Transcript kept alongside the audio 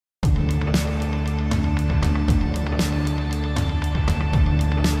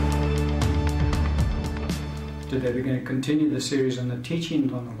today. We're going to continue the series on the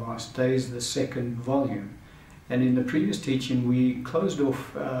teaching on the last days, the second volume. And in the previous teaching, we closed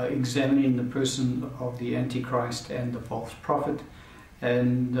off examining the person of the Antichrist and the false prophet,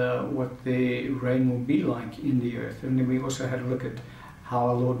 and what their reign will be like in the earth. And then we also had a look at how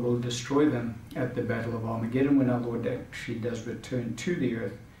our Lord will destroy them at the Battle of Armageddon, when our Lord actually does return to the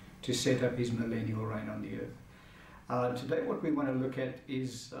earth to set up his millennial reign on the earth. Today what we want to look at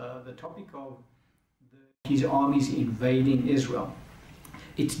is the topic of his armies invading Israel.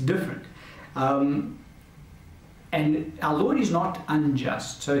 It's different. And our Lord is not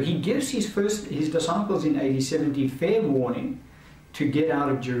unjust. So he gives his disciples in AD 70 fair warning to get out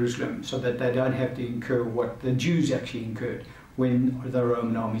of Jerusalem, so that they don't have to incur what the Jews actually incurred when the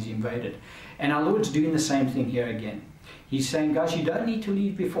Roman armies invaded. And our Lord's doing the same thing here again. He's saying, guys, you don't need to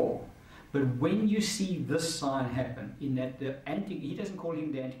leave before, but when you see this sign happen, in that he doesn't call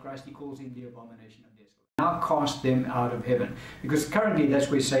him the Antichrist, he calls him the abomination of desolation. Now cast them out of heaven, because currently that's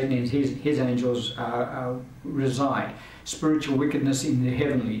where Satan and his angels reside. Spiritual wickedness in the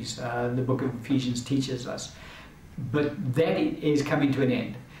heavenlies, the book of Ephesians teaches us. But that is coming to an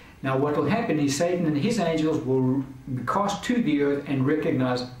end. Now what will happen is Satan and his angels will be cast to the earth and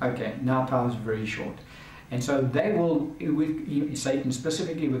recognize, okay, now time's very short. And so they will, Satan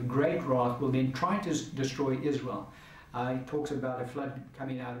specifically with great wrath, will then try to destroy Israel. He talks about a flood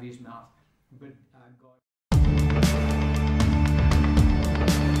coming out of his mouth. But God